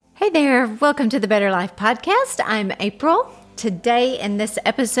there. Welcome to the Better Life Podcast. I'm April. Today in this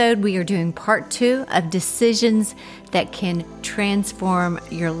episode, we are doing part 2 of decisions that can transform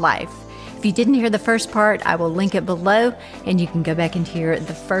your life. If you didn't hear the first part, I will link it below and you can go back and hear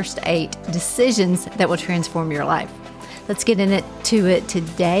the first 8 decisions that will transform your life. Let's get into it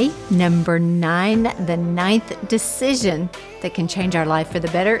today. Number 9, the 9th decision that can change our life for the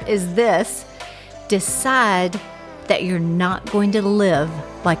better is this: decide that you're not going to live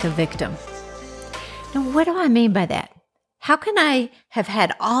like a victim. Now, what do I mean by that? How can I have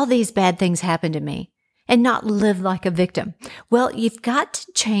had all these bad things happen to me and not live like a victim? Well, you've got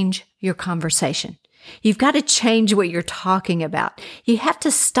to change your conversation. You've got to change what you're talking about. You have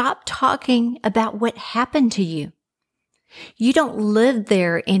to stop talking about what happened to you. You don't live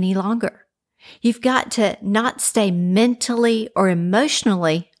there any longer. You've got to not stay mentally or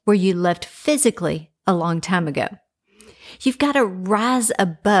emotionally where you left physically a long time ago. You've got to rise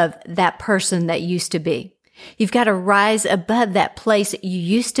above that person that used to be. You've got to rise above that place you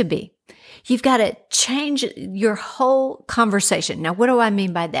used to be. You've got to change your whole conversation. Now, what do I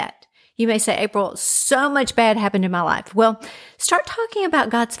mean by that? You may say, April, so much bad happened in my life. Well, start talking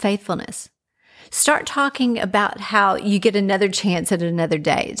about God's faithfulness. Start talking about how you get another chance at another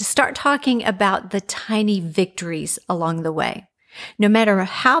day. Start talking about the tiny victories along the way. No matter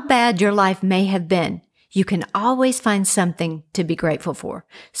how bad your life may have been, you can always find something to be grateful for.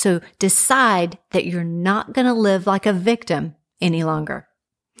 So decide that you're not going to live like a victim any longer.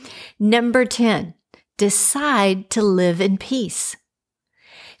 Number 10, decide to live in peace.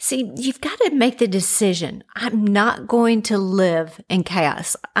 See, you've got to make the decision. I'm not going to live in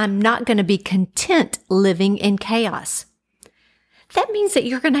chaos. I'm not going to be content living in chaos. That means that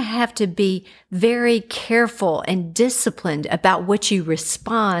you're going to have to be very careful and disciplined about what you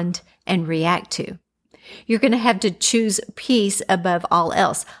respond and react to. You're going to have to choose peace above all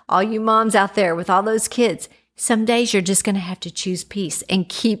else. All you moms out there with all those kids, some days you're just going to have to choose peace and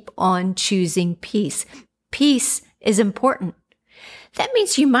keep on choosing peace. Peace is important. That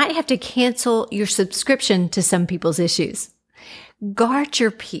means you might have to cancel your subscription to some people's issues. Guard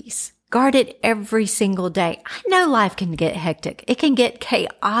your peace. Guard it every single day. I know life can get hectic. It can get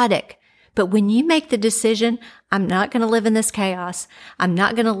chaotic. But when you make the decision, I'm not going to live in this chaos. I'm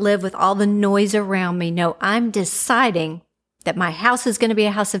not going to live with all the noise around me. No, I'm deciding that my house is going to be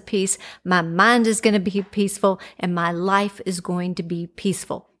a house of peace. My mind is going to be peaceful and my life is going to be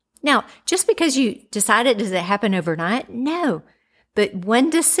peaceful. Now, just because you decide it, does it happen overnight? No. But one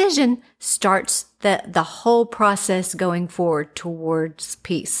decision starts the whole process going forward towards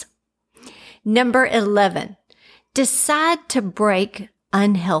peace. Number 11, decide to break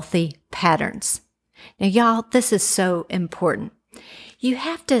unhealthy patterns. Now, y'all, this is so important. You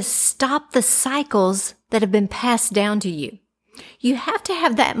have to stop the cycles that have been passed down to you. You have to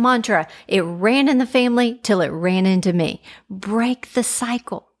have that mantra, it ran in the family till it ran into me. Break the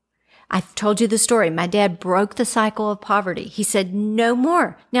cycle. I've told you the story. My dad broke the cycle of poverty. He said, no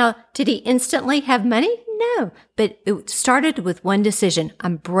more. Now, did he instantly have money? No, but it started with one decision.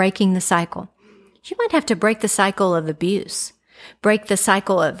 I'm breaking the cycle. You might have to break the cycle of abuse. Break the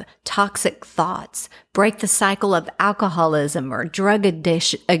cycle of toxic thoughts. Break the cycle of alcoholism or drug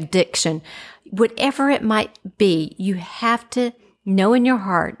addiction. Whatever it might be, you have to know in your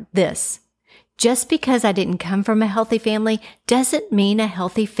heart this. Just because I didn't come from a healthy family doesn't mean a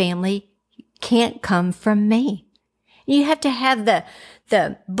healthy family can't come from me. You have to have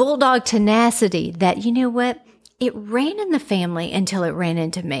the bulldog tenacity that, you know what? It ran in the family until it ran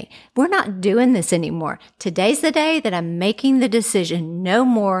into me. We're not doing this anymore. Today's the day that I'm making the decision no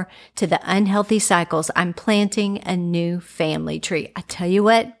more to the unhealthy cycles. I'm planting a new family tree. I tell you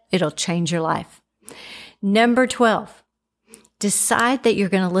what, it'll change your life. Number 12, decide that you're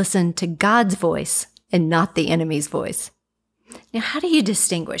going to listen to God's voice and not the enemy's voice. Now, how do you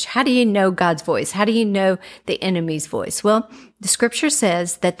distinguish? How do you know God's voice? How do you know the enemy's voice? Well, the scripture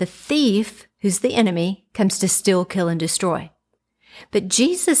says that the thief, who's the enemy, comes to steal, kill, and destroy. But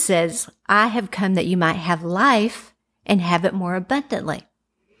Jesus says, I have come that you might have life and have it more abundantly.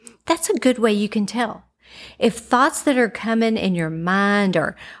 That's a good way you can tell. If thoughts that are coming in your mind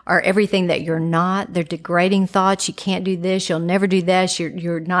are everything that you're not, they're degrading thoughts, you can't do this, you'll never do this,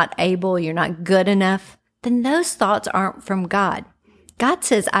 you're not able, you're not good enough, then those thoughts aren't from God. God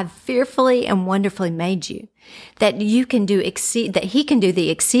says, I've fearfully and wonderfully made you, that you can do that He can do the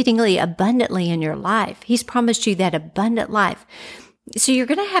exceedingly abundantly in your life. He's promised you that abundant life. So you're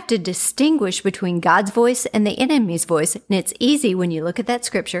going to have to distinguish between God's voice and the enemy's voice. And it's easy when you look at that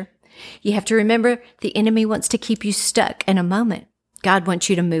scripture. You have to remember the enemy wants to keep you stuck in a moment. God wants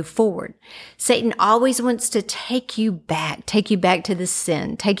you to move forward. Satan always wants to take you back to the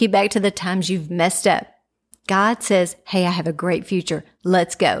sin, take you back to the times you've messed up. God says, hey, I have a great future.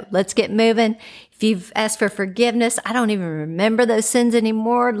 Let's go. Let's get moving. If you've asked for forgiveness, I don't even remember those sins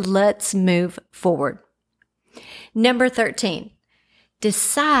anymore. Let's move forward. Number 13,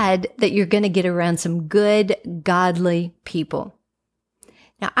 decide that you're going to get around some good, godly people.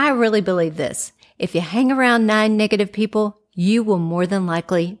 Now, I really believe this. If you hang around 9 negative people, you will more than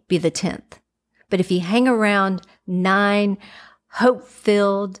likely be the 10th. But if you hang around 9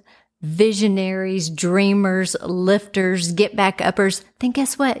 hope-filled, visionaries, dreamers, lifters, get back uppers, then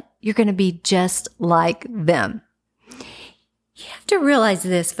guess what? You're going to be just like them. You have to realize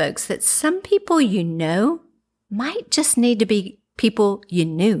this, folks, that some people you know might just need to be people you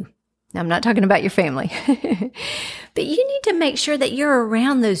knew. Now, I'm not talking about your family, but you need to make sure that you're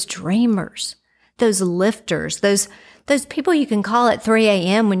around those dreamers, those lifters, those people you can call at 3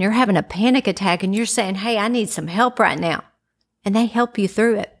 a.m. when you're having a panic attack and you're saying, hey, I need some help right now. And they help you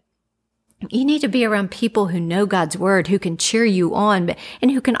through it. You need to be around people who know God's word, who can cheer you on,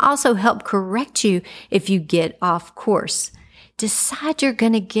 and who can also help correct you if you get off course. Decide you're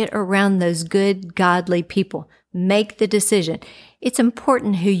going to get around those good, godly people. Make the decision. It's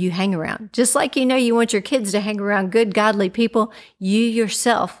important who you hang around. Just like you want your kids to hang around good, godly people, you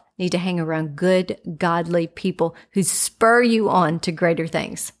yourself need to hang around good, godly people who spur you on to greater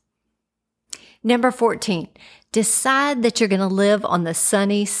things. Number 14, decide that you're going to live on the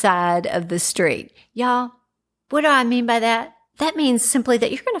sunny side of the street. Y'all, what do I mean by that? That means simply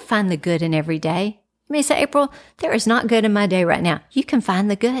that you're going to find the good in every day. You may say, April, there is not good in my day right now. You can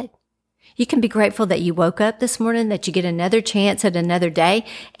find the good. You can be grateful that you woke up this morning, that you get another chance at another day,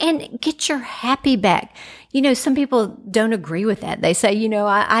 and get your happy back. Some people don't agree with that. They say,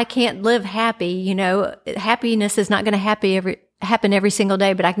 I can't live happy. Happiness is not going to happen every single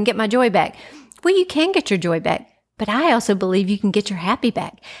day, but I can get my joy back. Well, you can get your joy back, but I also believe you can get your happy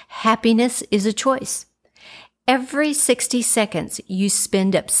back. Happiness is a choice. Every 60 seconds you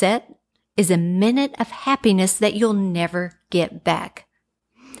spend upset is a minute of happiness that you'll never get back.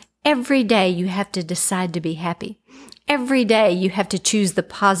 Every day you have to decide to be happy. Every day you have to choose the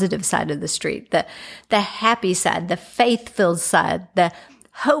positive side of the street, the happy side, the faith-filled side, the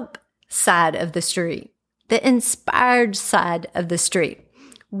hope side of the street, the inspired side of the street.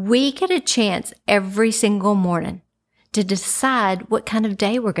 We get a chance every single morning to decide what kind of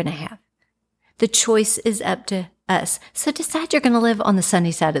day we're going to have. The choice is up to us. So decide you're going to live on the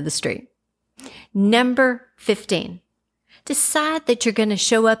sunny side of the street. Number 15. Decide that you're going to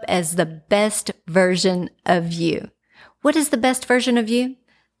show up as the best version of you. What is the best version of you?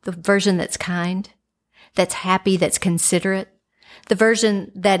 The version that's kind, that's happy, that's considerate, the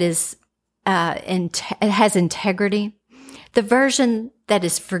version that is has integrity, the version that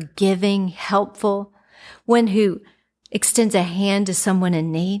is forgiving, helpful, one who extends a hand to someone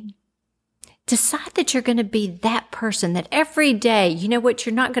in need. Decide that you're going to be that person, that every day,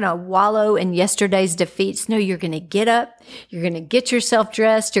 you're not going to wallow in yesterday's defeats. No, you're going to get up, you're going to get yourself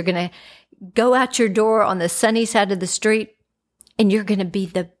dressed, you're going to go out your door on the sunny side of the street, and you're going to be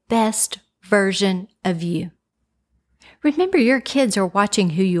the best version of you. Remember, your kids are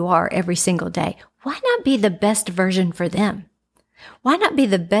watching who you are every single day. Why not be the best version for them? Why not be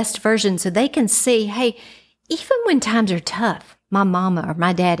the best version so they can see, hey, even when times are tough, my mama or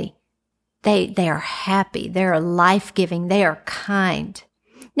my daddy, they are happy, they're life-giving, they are kind.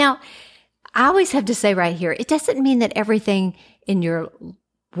 Now, I always have to say right here, it doesn't mean that everything in your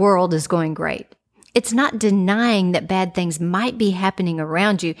world is going great. It's not denying that bad things might be happening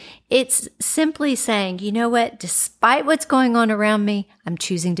around you. It's simply saying, you know what, despite what's going on around me, I'm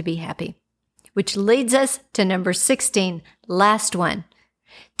choosing to be happy. Which leads us to number 16, last one.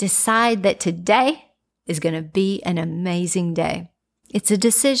 Decide that today is going to be an amazing day. It's a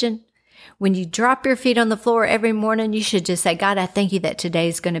decision. When you drop your feet on the floor every morning, you should just say, God, I thank you that today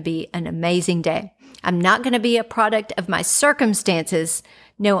is going to be an amazing day. I'm not going to be a product of my circumstances.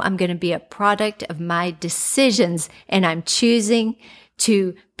 No, I'm going to be a product of my decisions, and I'm choosing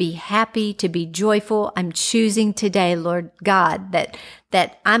to be happy, to be joyful. I'm choosing today, Lord God,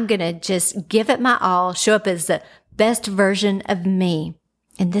 that I'm going to just give it my all, show up as the best version of me.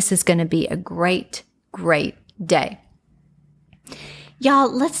 And this is going to be a great, great day.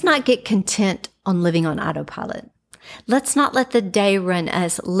 Y'all, let's not get content on living on autopilot. Let's not let the day run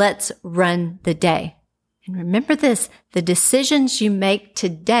us. Let's run the day. And remember this, the decisions you make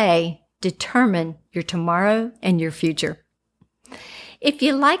today determine your tomorrow and your future. If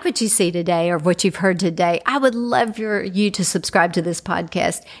you like what you see today or what you've heard today, I would love for you to subscribe to this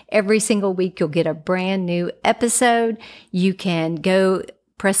podcast. Every single week, you'll get a brand new episode. You can go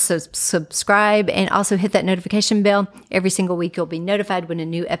press subscribe and also hit that notification bell. Every single week, you'll be notified when a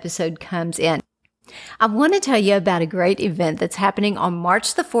new episode comes in. I want to tell you about a great event that's happening on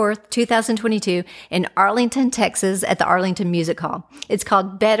March the 4th, 2022 in Arlington, Texas at the Arlington Music Hall. It's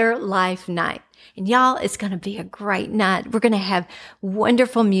called Better Life Night. And y'all, it's going to be a great night. We're going to have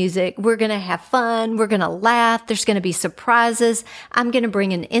wonderful music. We're going to have fun. We're going to laugh. There's going to be surprises. I'm going to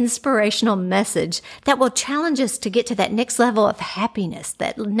bring an inspirational message that will challenge us to get to that next level of happiness,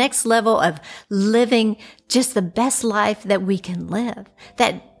 that next level of living just the best life that we can live,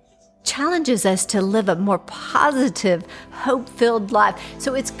 that challenges us to live a more positive, hope-filled life.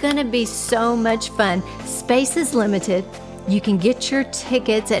 So it's going to be so much fun. Space is limited. You can get your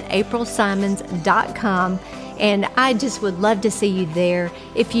tickets at aprilsimons.com, and I just would love to see you there.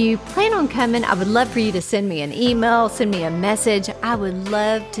 If you plan on coming, I would love for you to send me an email, send me a message. I would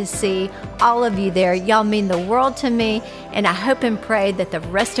love to see all of you there. Y'all mean the world to me, and I hope and pray that the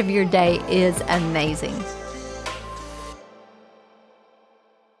rest of your day is amazing.